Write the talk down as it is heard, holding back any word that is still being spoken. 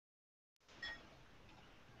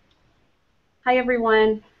Hi,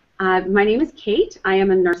 everyone. My name is Kate. I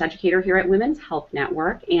am a nurse educator here at Women's Health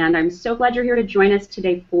Network, and I'm so glad you're here to join us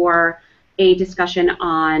today for a discussion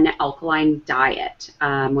on alkaline diet,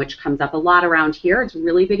 which comes up a lot around here. It's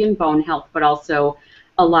really big in bone health, but also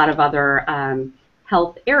a lot of other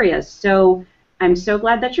health areas. So I'm so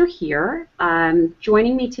glad that you're here.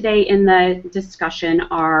 Joining me today in the discussion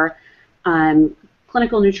are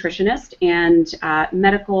clinical nutritionist and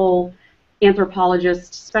medical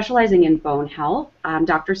anthropologist specializing in bone health,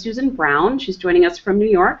 Dr. Susan Brown. She's joining us from New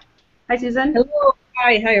York. Hi, Susan. Hello.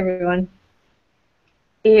 Hi, everyone.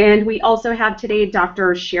 And we also have today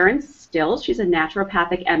Dr. Sharon Stills. She's a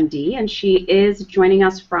naturopathic MD, and she is joining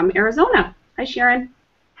us from Arizona. Hi, Sharon.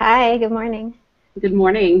 Hi, good morning. Good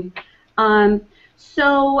morning.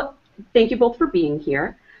 So thank you both for being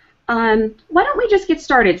here. Why don't we just get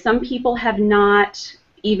started? Some people have not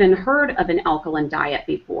even heard of an alkaline diet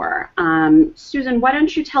before. Susan, why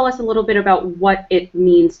don't you tell us a little bit about what it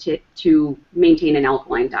means to maintain an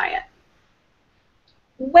alkaline diet?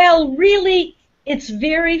 Well, really, it's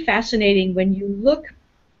very fascinating when you look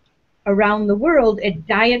around the world at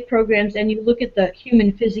diet programs and you look at the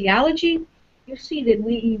human physiology. You see that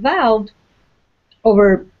we evolved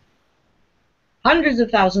over hundreds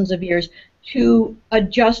of thousands of years to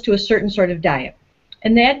adjust to a certain sort of diet.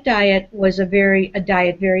 And that diet was a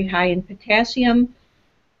diet very high in potassium,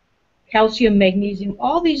 calcium, magnesium,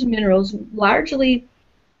 all these minerals. Largely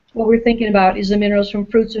what we're thinking about is the minerals from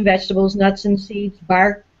fruits and vegetables, nuts and seeds,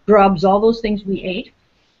 bark, grubs, all those things we ate.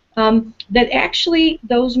 That actually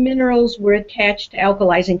those minerals were attached to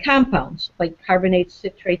alkalizing compounds like carbonates,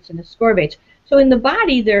 citrates, and ascorbates. So in the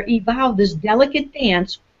body there evolved this delicate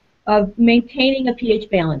dance of maintaining a pH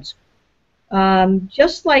balance.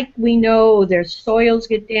 Just like we know their soils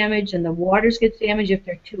get damaged and the waters get damaged if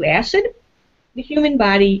they're too acid, the human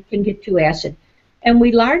body can get too acid. And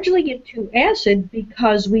we largely get too acid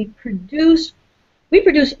because we produce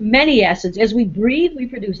many acids. As we breathe, we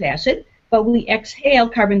produce acid, but we exhale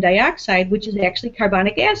carbon dioxide, which is actually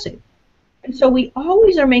carbonic acid. And so we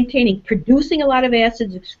always are producing a lot of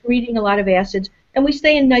acids, excreting a lot of acids, and we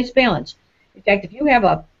stay in nice balance. In fact, if you have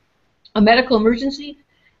a medical emergency,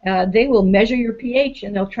 they will measure your pH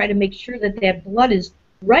and they'll try to make sure that that blood is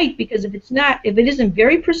right, because if it isn't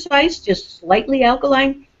very precise, just slightly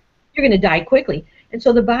alkaline, you're going to die quickly. And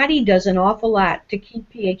so the body does an awful lot to keep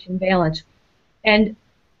pH in balance. And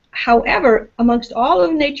however, amongst all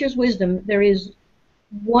of nature's wisdom, there is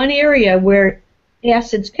one area where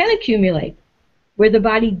acids can accumulate, where the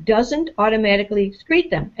body doesn't automatically excrete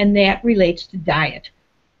them, and that relates to diet.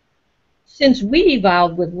 Since we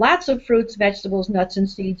evolved with lots of fruits, vegetables, nuts, and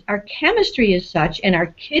seeds, our chemistry is such and our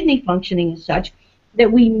kidney functioning is such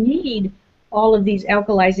that we need all of these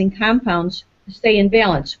alkalizing compounds to stay in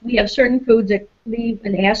balance. We have certain foods that leave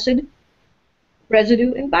an acid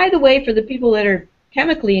residue. And by the way, for the people that are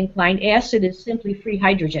chemically inclined, acid is simply free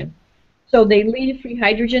hydrogen. So they leave free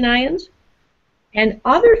hydrogen ions. And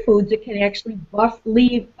other foods that can actually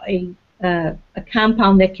leave a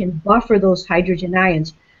compound that can buffer those hydrogen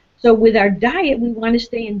ions. So with our diet, we want to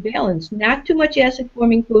stay in balance. Not too much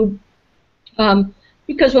acid-forming food,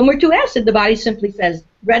 because when we're too acid, the body simply says,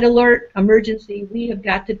 red alert, emergency, we have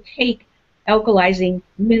got to take alkalizing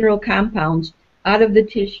mineral compounds out of the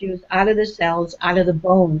tissues, out of the cells, out of the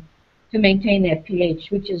bone to maintain that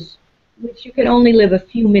pH, which you can only live a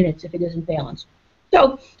few minutes if it isn't balanced.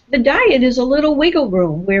 So the diet is a little wiggle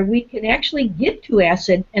room where we can actually get to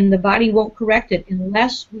acid and the body won't correct it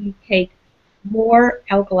unless we take more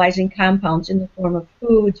alkalizing compounds in the form of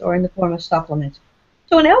foods or in the form of supplements.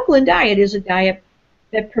 So an alkaline diet is a diet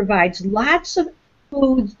that provides lots of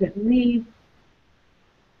foods that leave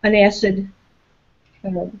an acid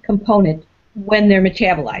component when they're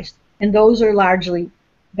metabolized. And those are largely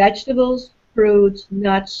vegetables, fruits,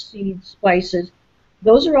 nuts, seeds, spices.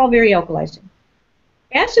 Those are all very alkalizing.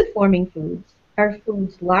 Acid-forming foods are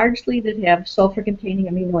foods largely that have sulfur-containing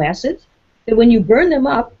amino acids, that when you burn them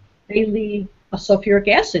up, they leave a sulfuric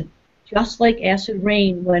acid, just like acid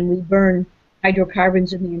rain when we burn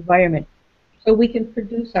hydrocarbons in the environment. So we can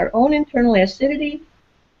produce our own internal acidity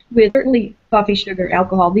with certainly coffee, sugar,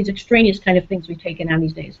 alcohol, these extraneous kind of things we take in on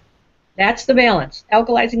these days. That's the balance.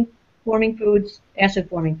 Alkalizing forming foods, acid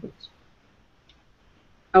forming foods.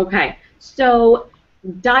 Okay, so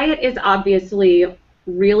diet is obviously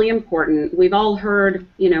really important. We've all heard,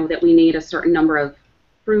 that we need a certain number of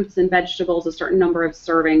fruits and vegetables, a certain number of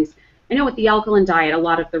servings. I know with the alkaline diet, a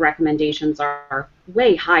lot of the recommendations are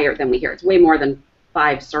way higher than we hear. It's way more than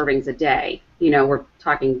 5 servings a day. We're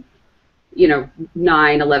talking,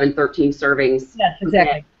 9, 11, 13 servings Yes,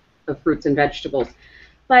 exactly. of fruits and vegetables.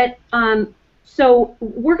 But So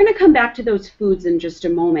we're going to come back to those foods in just a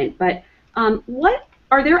moment, but what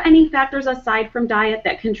are there any factors aside from diet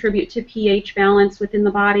that contribute to pH balance within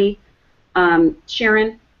the body?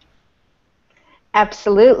 Sharon?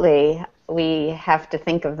 Absolutely. We have to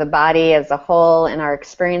think of the body as a whole and our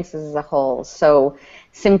experiences as a whole. So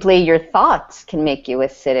simply your thoughts can make you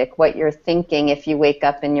acidic. What you're thinking, if you wake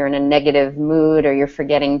up and you're in a negative mood or you're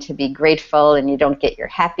forgetting to be grateful and you don't get your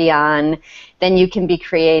happy on, then you can be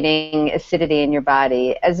creating acidity in your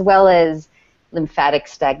body, as well as lymphatic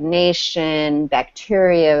stagnation,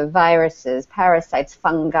 bacteria, viruses, parasites,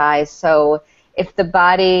 fungi. So if the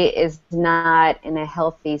body is not in a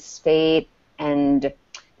healthy state and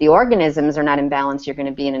the organisms are not in balance, you're going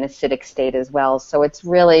to be in an acidic state as well. So it's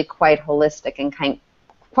really quite holistic and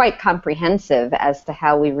quite comprehensive as to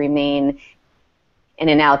how we remain in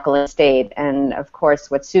an alkaline state. And of course,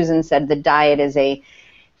 what Susan said, the diet is a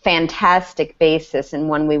fantastic basis and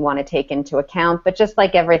one we want to take into account. But just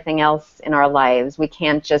like everything else in our lives, we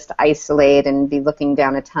can't just isolate and be looking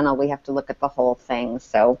down a tunnel. We have to look at the whole thing.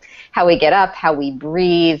 So how we get up, how we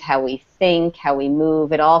breathe, how we think, how we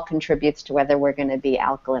move, it all contributes to whether we're going to be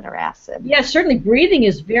alkaline or acid. Yes, certainly breathing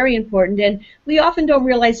is very important, and we often don't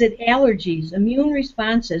realize that allergies, immune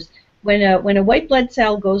responses, when a white blood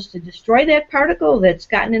cell goes to destroy that particle that's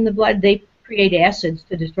gotten in the blood, they create acids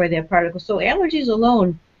to destroy that particle. So allergies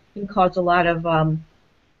alone can cause a lot of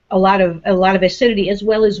acidity, as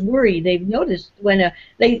well as worry. They've noticed when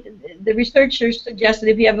the researchers suggested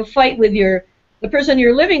if you have a fight with the person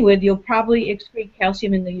you're living with, you'll probably excrete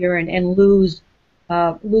calcium in the urine and lose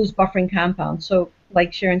buffering compounds. So,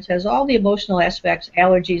 like Sharon says, all the emotional aspects,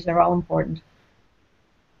 allergies, are all important.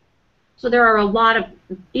 So there are a lot of,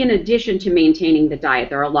 in addition to maintaining the diet,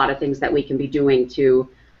 there are a lot of things that we can be doing to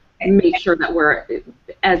make sure that we're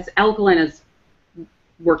as alkaline as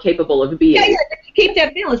we're capable of being. Yeah, keep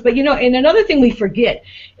that balance. But and another thing we forget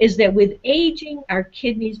is that with aging, our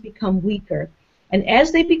kidneys become weaker. And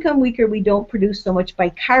as they become weaker, we don't produce so much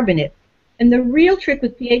bicarbonate. And the real trick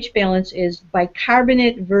with pH balance is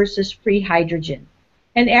bicarbonate versus free hydrogen.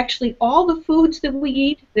 And actually, all the foods that we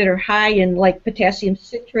eat that are high in, like potassium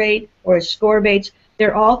citrate or ascorbates,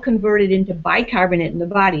 they're all converted into bicarbonate in the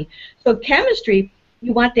body. So chemistry,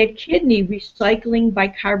 you want that kidney recycling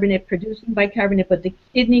bicarbonate, producing bicarbonate, but the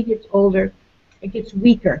kidney gets older, it gets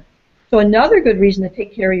weaker. So another good reason to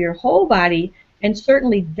take care of your whole body, and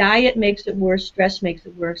certainly diet makes it worse, stress makes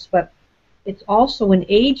it worse, but it's also an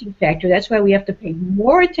aging factor. That's why we have to pay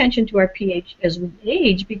more attention to our pH as we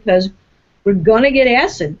age, because we're going to get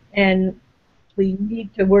acid, and we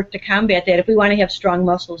need to work to combat that if we want to have strong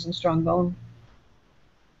muscles and strong bone.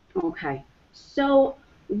 Okay. So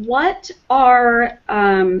what are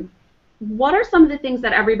some of the things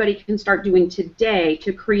that everybody can start doing today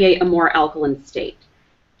to create a more alkaline state?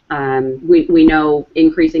 We know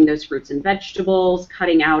increasing those fruits and vegetables,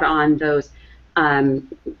 cutting out on those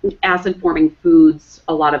acid-forming foods,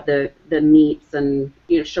 a lot of the meats and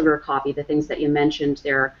sugar, coffee, the things that you mentioned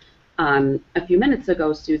there a few minutes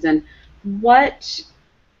ago, Susan. What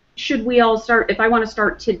should we all start? If I want to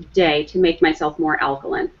start today to make myself more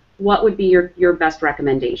alkaline, what would be your best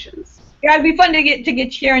recommendations? Yeah, it'd be fun to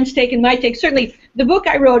get Sharon's take and my take. Certainly, the book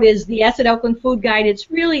I wrote is the Acid-Alkaline Food Guide.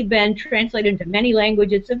 It's really been translated into many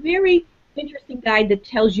languages. It's a very interesting guide that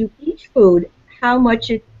tells you each food how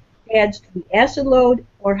much it adds to the acid load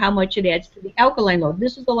or how much it adds to the alkaline load.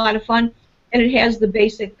 This is a lot of fun, and it has the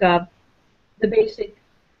basic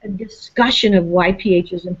discussion of why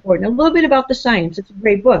pH is important. A little bit about the science. It's a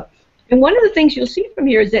great book. And one of the things you'll see from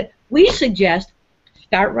here is that we suggest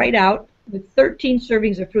start right out with 13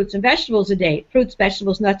 servings of fruits and vegetables a day. Fruits,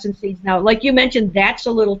 vegetables, nuts, and seeds. Now, like you mentioned, that's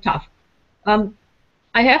a little tough.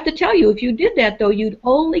 I have to tell you, if you did that, though, you'd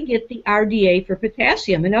only get the RDA for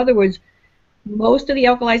potassium. In other words, most of the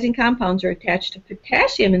alkalizing compounds are attached to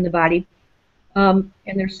potassium in the body, and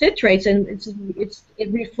they're citrates, and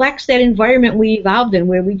it reflects that environment we evolved in,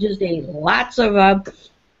 where we just ate lots of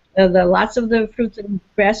the fruits and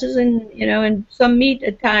grasses, and some meat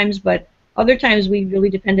at times, but other times we really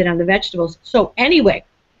depended on the vegetables. So anyway,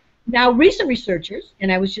 now recent researchers, and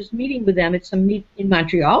I was just meeting with them at some meet in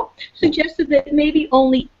Montreal, suggested that maybe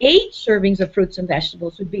only 8 servings of fruits and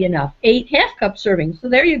vegetables would be enough. 8 half-cup servings. So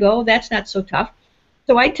there you go. That's not so tough.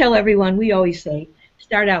 So I tell everyone, we always say,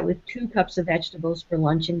 start out with 2 cups of vegetables for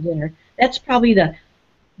lunch and dinner. That's probably the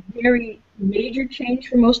very major change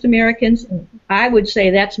for most Americans. And I would say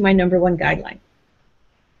that's my #1 guideline.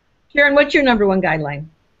 Sharon, what's your #1 guideline?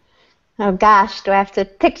 Oh gosh, do I have to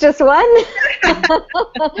pick just one?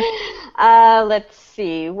 Let's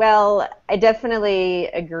see. Well, I definitely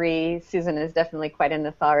agree. Susan is definitely quite an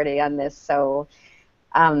authority on this. So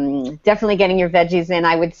Definitely getting your veggies in.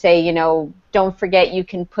 I would say, don't forget you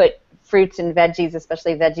can put fruits and veggies,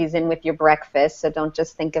 especially veggies, in with your breakfast, so don't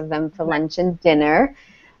just think of them for lunch and dinner.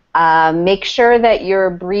 Make sure that you're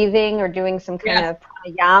breathing or doing some kind of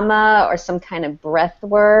pranayama or some kind of breath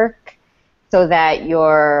work so that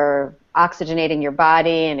you're oxygenating your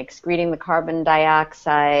body and excreting the carbon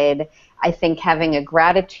dioxide. I think having a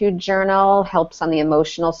gratitude journal helps on the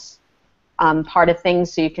emotional part of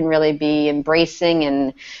things, so you can really be embracing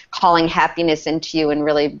and calling happiness into you and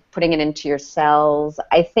really putting it into your cells.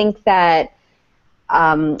 I think that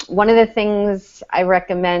one of the things I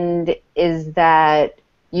recommend is that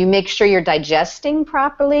you make sure you're digesting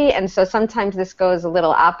properly, and so sometimes this goes a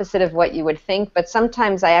little opposite of what you would think, but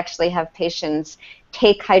sometimes I actually have patients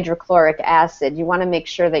take hydrochloric acid. You want to make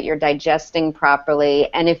sure that you're digesting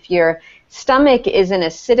properly, and if your stomach isn't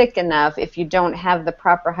acidic enough, if you don't have the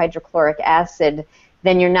proper hydrochloric acid,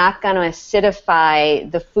 then you're not going to acidify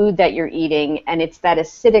the food that you're eating, and it's that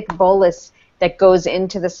acidic bolus that goes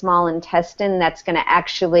into the small intestine that's going to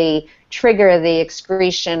actually trigger the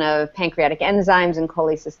excretion of pancreatic enzymes and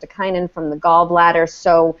cholecystokinin from the gallbladder.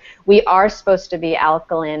 So we are supposed to be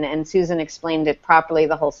alkaline, and Susan explained it properly,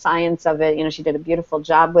 the whole science of it. She did a beautiful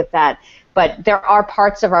job with that. But there are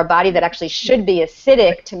parts of our body that actually should be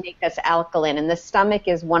acidic to make us alkaline, and the stomach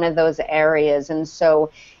is one of those areas. And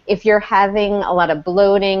so if you're having a lot of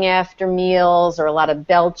bloating after meals or a lot of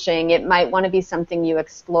belching, it might want to be something you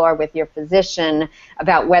explore with your physician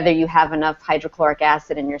about whether you have enough hydrochloric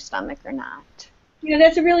acid in your stomach or not.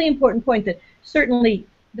 That's a really important point, that certainly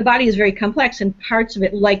the body is very complex, and parts of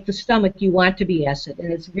it, like the stomach, you want to be acid,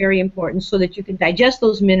 and it's very important so that you can digest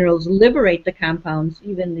those minerals, liberate the compounds,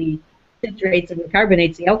 even the citrates and the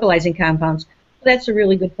carbonates, the alkalizing compounds. So that's a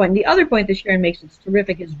really good point. And the other point that Sharon makes that's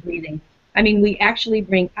terrific is breathing. I mean, we actually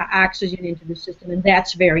bring oxygen into the system, and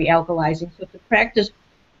that's very alkalizing. So to practice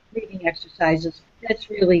breathing exercises, that's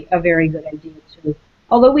really a very good idea, too.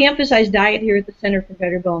 Although we emphasize diet here at the Center for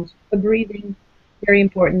Better Bones, the breathing, very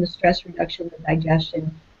important, the stress reduction, the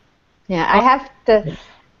digestion. Yeah,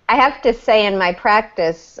 I have to say in my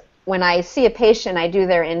practice, when I see a patient, I do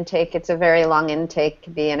their intake. It's a very long intake,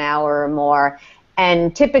 could be an hour or more.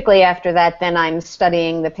 And typically after that, then I'm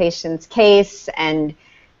studying the patient's case and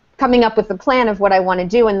coming up with a plan of what I want to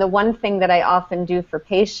do. And the one thing that I often do for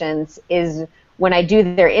patients is when I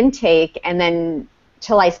do their intake and then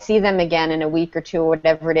till I see them again in a week or two or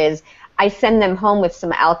whatever it is, I send them home with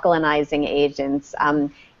some alkalinizing agents.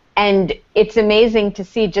 And it's amazing to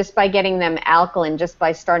see, just by getting them alkaline, just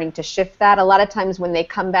by starting to shift that. A lot of times when they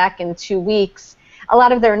come back in 2 weeks, a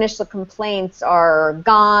lot of their initial complaints are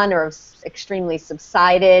gone or extremely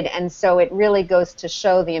subsided, and so it really goes to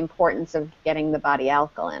show the importance of getting the body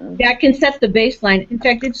alkaline. That can set the baseline. In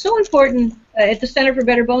fact, it's so important at the Center for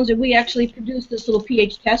Better Bones that we actually produce this little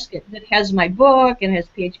pH test kit that has my book and has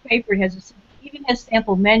pH paper, even has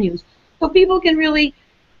sample menus, so people can really,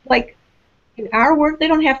 like in our work, they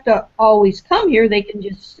don't have to always come here. They can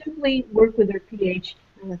just simply work with their pH.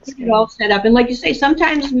 Get it all set up, and like you say,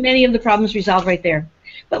 sometimes many of the problems resolve right there.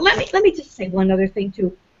 But let me just say one other thing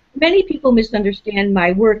too. Many people misunderstand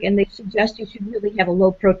my work, and they suggest you should really have a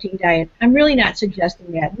low protein diet. I'm really not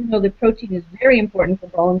suggesting that. We know that protein is very important for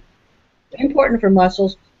bone, important for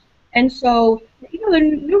muscles, and so the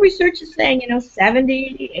new research is saying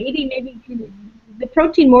 70, 80, maybe the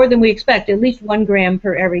protein more than we expect, at least 1 gram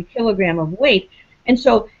per every kilogram of weight. And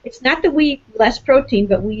so it's not that we eat less protein,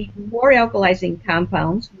 but we eat more alkalizing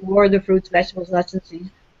compounds, more of the fruits, vegetables, nuts, and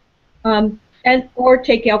seeds, or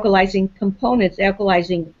take alkalizing components,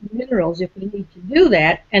 alkalizing minerals if we need to do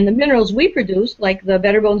that. And the minerals we produce, like the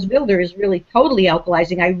Better Bones Builder, is really totally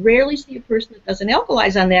alkalizing. I rarely see a person that doesn't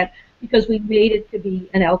alkalize on that because we made it to be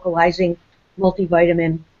an alkalizing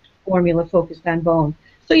multivitamin formula focused on bone.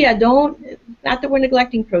 So yeah, not that we're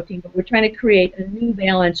neglecting protein, but we're trying to create a new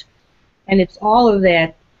balance. And it's all of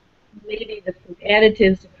that, maybe the food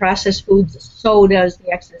additives, the processed foods, the sodas, the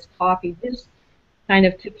excess coffee. This kind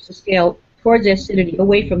of tips the scale towards acidity,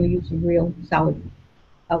 away from the use of real solid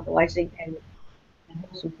alkalizing and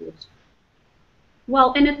wholesome foods.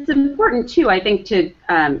 Well, and it's important too, I think, to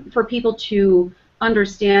for people to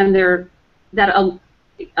understand that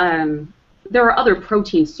there are other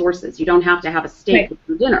protein sources. You don't have to have a steak with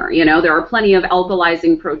your dinner. There are plenty of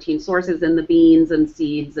alkalizing protein sources in the beans and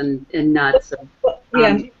seeds and nuts.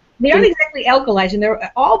 Yeah, they aren't exactly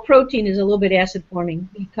alkalizing. All protein is a little bit acid forming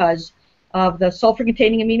because of the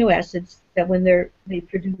sulfur-containing amino acids that when they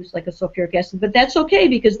produce like a sulfuric acid. But that's okay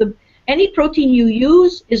because any protein you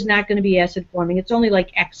use is not going to be acid forming. It's only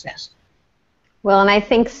like excess. Well, and I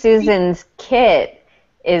think Susan's kit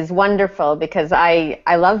is wonderful because I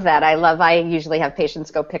love that. I usually have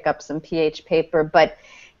patients go pick up some pH paper, but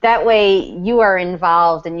that way you are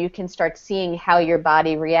involved and you can start seeing how your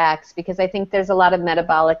body reacts, because I think there's a lot of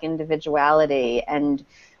metabolic individuality, and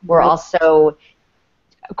we're also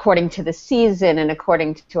according to the season and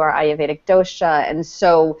according to our Ayurvedic dosha. And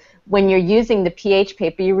so when you're using the pH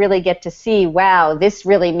paper, you really get to see, wow, this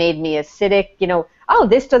really made me acidic, oh,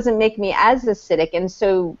 this doesn't make me as acidic. And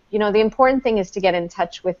so, the important thing is to get in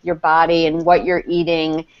touch with your body and what you're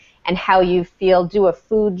eating and how you feel. Do a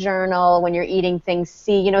food journal when you're eating things.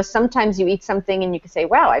 See, sometimes you eat something and you can say,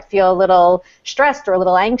 wow, I feel a little stressed or a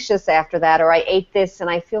little anxious after that, or I ate this and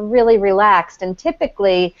I feel really relaxed. And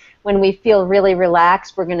typically, when we feel really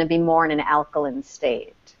relaxed, we're going to be more in an alkaline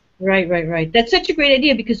state. Right. That's such a great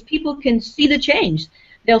idea because people can see the change.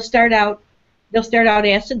 They'll start out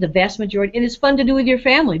acid, the vast majority, and it's fun to do with your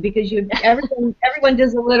family because everyone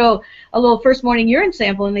does a little first morning urine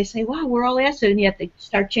sample and they say, wow, we're all acid, and yet they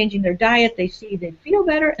start changing their diet. They feel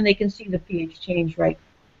better, and they can see the pH change right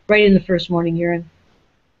in the first morning urine.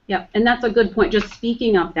 Yeah, and that's a good point. Just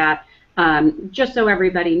speaking of that, just so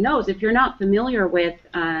everybody knows, if you're not familiar with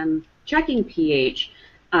checking pH,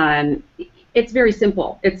 it's very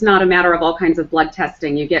simple. It's not a matter of all kinds of blood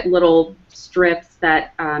testing. You get little strips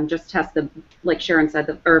that just test like Sharon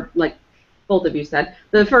said, or like both of you said,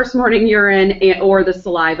 the first morning urine or the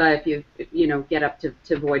saliva if you get up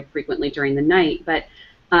to void frequently during the night. But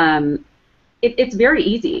it's very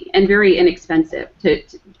easy and very inexpensive to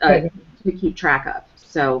keep track of.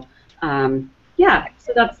 So yeah,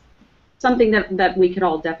 so that's something that we could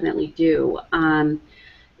all definitely do.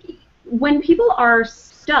 When people are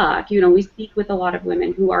stuck, we speak with a lot of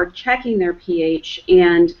women who are checking their pH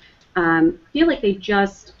and feel like they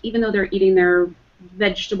just, even though they're eating their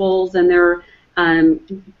vegetables and they're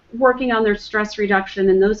working on their stress reduction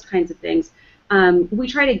and those kinds of things, we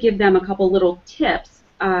try to give them a couple little tips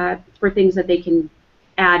for things that they can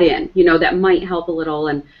add in, that might help a little.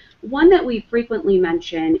 And one that we frequently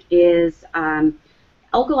mention is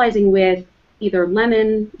alkalizing with either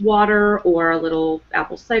lemon water or a little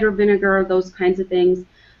apple cider vinegar, those kinds of things.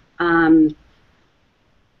 And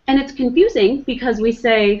it's confusing because we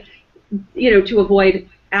say, to avoid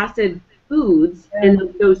acid foods,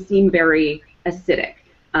 and those seem very acidic.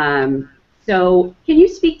 So can you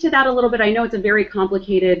speak to that a little bit? I know it's a very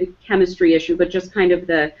complicated chemistry issue, but just kind of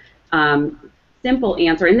the simple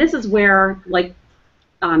answer. And this is where, like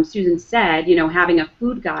Susan said, having a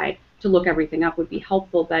food guide to look everything up would be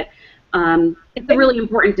helpful, but it's a really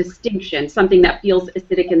important distinction, something that feels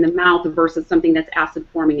acidic in the mouth versus something that's acid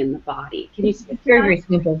forming in the body. Can you speak to that? Very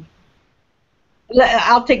simple.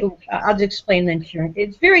 I'll just explain then, Sharon.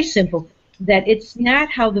 It's very simple that it's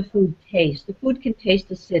not how the food tastes. The food can taste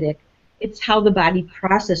acidic. It's how the body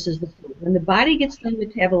processes the food. When the body gets done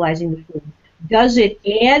metabolizing the food, does it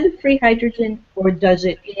add free hydrogen or does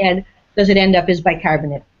it end up as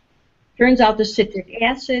bicarbonate? Turns out the citric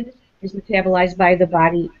acid is metabolized by the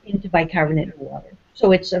body into bicarbonate water.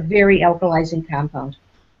 So it's a very alkalizing compound.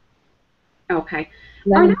 Okay.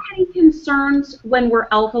 Are there any concerns when we're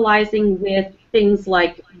alkalizing with things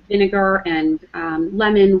like vinegar and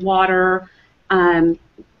lemon water?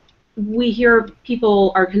 We hear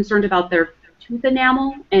people are concerned about their tooth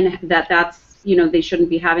enamel and that's, they shouldn't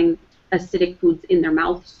be having acidic foods in their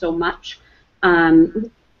mouth so much. Do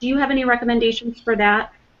you have any recommendations for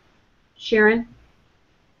that, Sharon?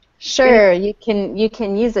 Sure, you can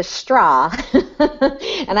use a straw,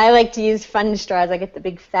 and I like to use fun straws. I get the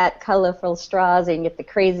big fat colorful straws, and you can get the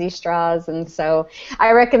crazy straws, and so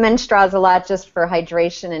I recommend straws a lot just for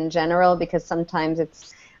hydration in general, because sometimes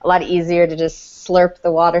it's a lot easier to just slurp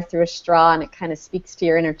the water through a straw, and it kind of speaks to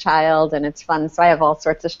your inner child, and it's fun. So I have all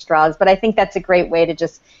sorts of straws, but I think that's a great way to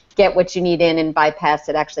just get what you need in and bypass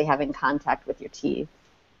it actually having contact with your teeth.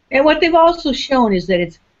 And what they've also shown is that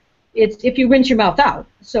it's if you rinse your mouth out.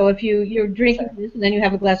 So if you're drinking this and then you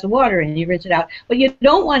have a glass of water and you rinse it out. What you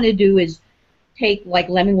don't want to do is take like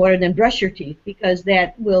lemon water and then brush your teeth, because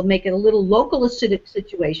that will make it a little local acidic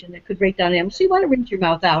situation that could break down enamel. So you want to rinse your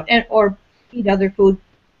mouth out or eat other food.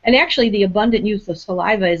 And actually the abundant use of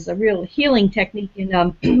saliva is a real healing technique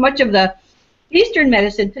in much of the Eastern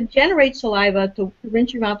medicine to generate saliva to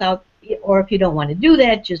rinse your mouth out, or if you don't want to do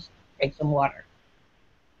that, just take some water.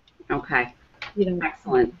 Okay.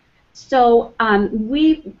 Excellent. So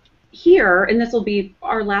we here, and this will be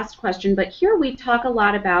our last question, but here we talk a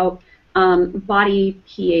lot about body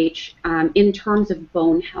pH in terms of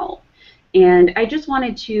bone health. And I just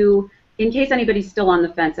wanted to, in case anybody's still on the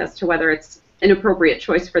fence as to whether it's an appropriate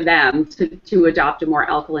choice for them to adopt a more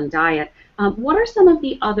alkaline diet, what are some of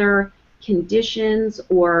the other conditions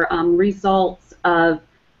or results of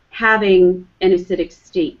having an acidic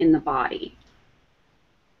state in the body.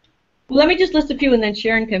 Well, let me just list a few, and then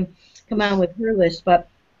Sharon can come on with her list. But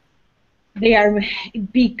they are,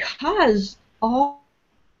 because all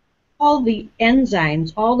the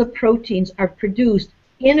enzymes, all the proteins are produced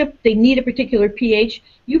they need a particular pH.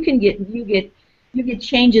 You get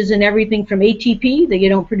changes in everything from ATP, that you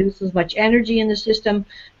don't produce as much energy in the system,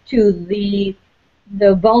 to the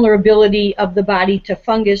vulnerability of the body to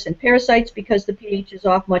fungus and parasites because the pH is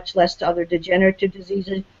off, much less to other degenerative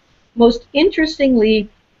diseases. Most interestingly,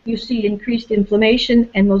 you see increased inflammation,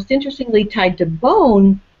 and most interestingly tied to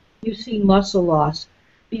bone, you see muscle loss,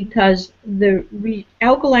 because the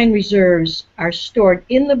alkaline reserves are stored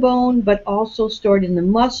in the bone but also stored in the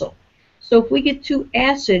muscle. So if we get too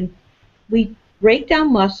acid, we break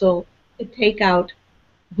down muscle to take out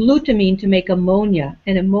glutamine to make ammonia,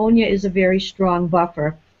 and ammonia is a very strong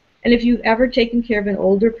buffer. And if you've ever taken care of an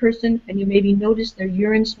older person and you maybe notice their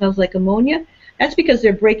urine smells like ammonia, that's because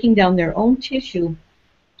they're breaking down their own tissue,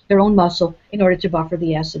 their own muscle, in order to buffer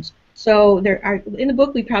the acids. So there are, in the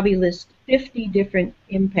book we probably list 50 different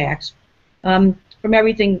impacts, from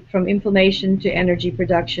everything from inflammation to energy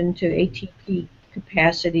production to ATP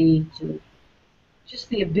capacity to just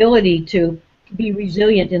the ability to be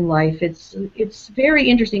resilient in life. It's very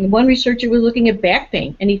interesting. One researcher was looking at back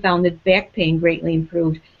pain, and he found that back pain greatly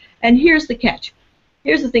improved. And here's the catch.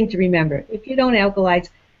 Here's the thing to remember. If you don't alkalize,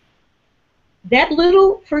 that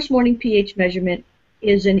little first morning pH measurement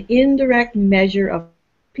is an indirect measure of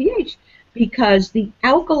pH, because the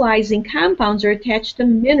alkalizing compounds are attached to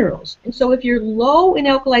minerals. And so if you're low in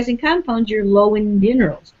alkalizing compounds, you're low in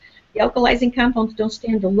minerals. The alkalizing compounds don't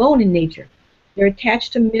stand alone in nature. They're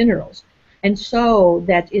attached to minerals. And so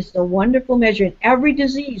that is a wonderful measure in every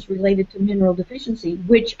disease related to mineral deficiency,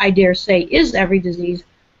 which I dare say is every disease,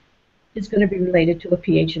 is going to be related to a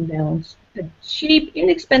pH imbalance. A cheap,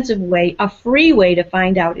 inexpensive way, a free way to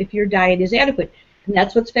find out if your diet is adequate. And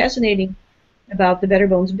that's what's fascinating about the Better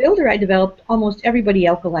Bones Builder I developed. Almost everybody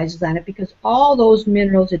alkalizes on it because all those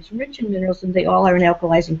minerals, it's rich in minerals, and they all are in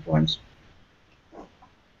alkalizing forms.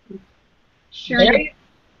 Sure.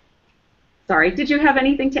 Sorry, did you have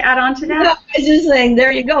anything to add on to that? No, I was just saying,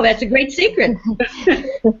 there you go. That's a great secret.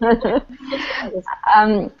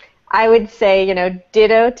 I would say,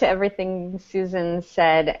 ditto to everything Susan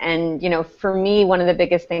said. And, for me, one of the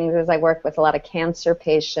biggest things is I work with a lot of cancer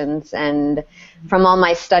patients. And from all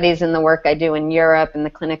my studies and the work I do in Europe and the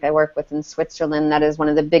clinic I work with in Switzerland, that is one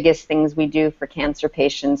of the biggest things we do for cancer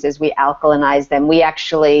patients is we alkalinize them. We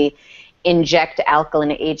actually inject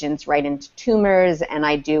alkaline agents right into tumors, and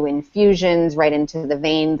I do infusions right into the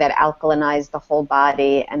vein that alkalinize the whole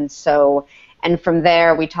body. And from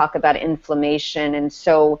there, we talk about inflammation. And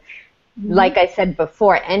so, like I said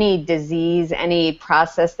before, any disease, any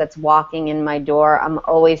process that's walking in my door, I'm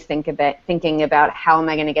always thinking about how am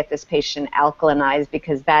I going to get this patient alkalinized,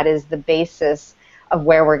 because that is the basis of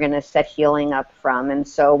where we're going to set healing up from. And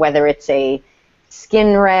so whether it's a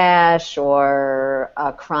skin rash or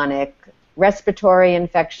a chronic respiratory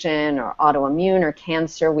infection or autoimmune or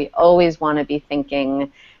cancer, we always want to be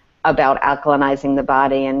thinking about alkalinizing the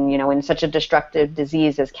body. And, in such a destructive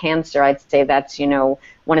disease as cancer, I'd say that's,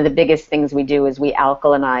 one of the biggest things we do is we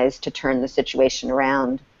alkalinize to turn the situation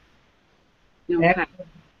around. Okay.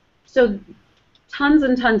 So tons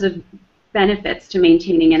and tons of benefits to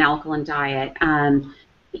maintaining an alkaline diet.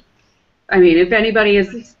 I mean, if anybody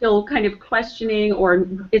is still kind of questioning or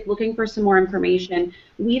is looking for some more information,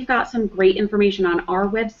 we've got some great information on our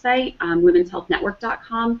website,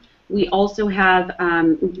 womenshealthnetwork.com. We also have,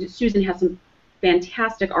 Susan has some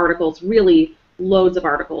fantastic articles, really loads of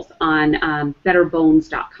articles on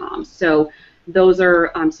betterbones.com. So those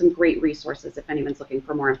are some great resources if anyone's looking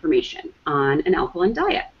for more information on an alkaline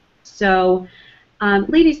diet. So,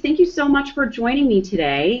 ladies, thank you so much for joining me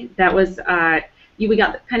today. That was, we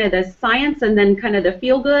got kind of the science and then kind of the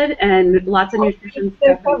feel-good and lots of nutrition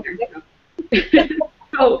stuff in there.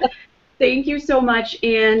 So thank you so much,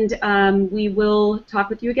 and we will talk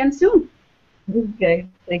with you again soon. Okay,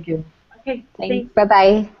 thank you. Okay, thanks.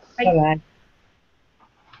 Bye-bye. Bye-bye.